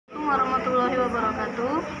warahmatullahi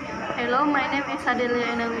wabarakatuh. Hello, my name is Adelya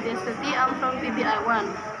and Widiastuti. I'm from PBI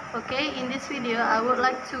 1. Okay, in this video I would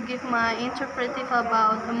like to give my interpretive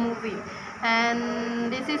about a movie. And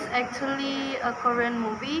this is actually a Korean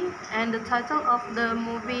movie, and the title of the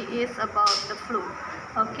movie is about the flu.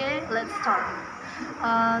 Okay, let's start.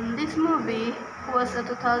 This movie was a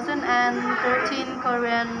 2013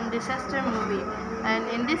 Korean disaster movie, and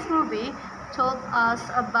in this movie told us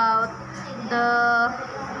about the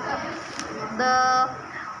the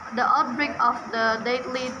the outbreak of the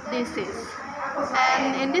deadly disease.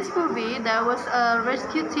 And in this movie there was a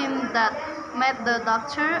rescue team that met the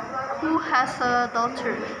doctor who has a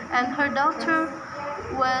daughter, and her daughter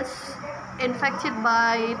was infected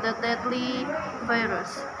by the deadly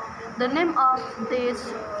virus. The name of this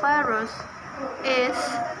virus is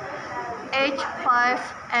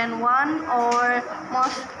H5N1, or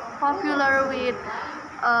most popular with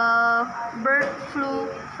bird flu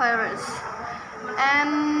virus.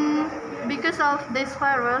 And because of this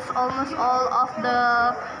virus, almost all of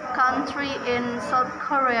the country in South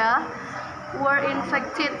Korea were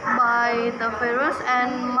infected by the virus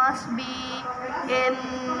and must be in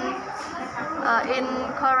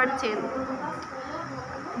quarantine.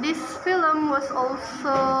 This film was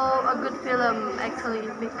also a good film actually,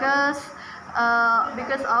 because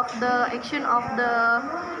of the action of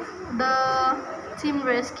the team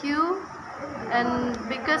rescue, and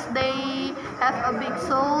because they have a big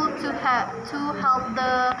soul to help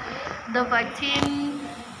the vaccine,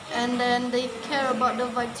 and then they care about the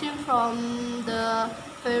vaccine from the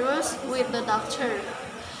virus with the doctor.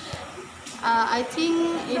 I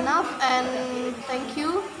think enough, and thank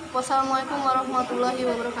you. Wassalamualaikum warahmatullahi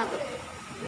wabarakatuh.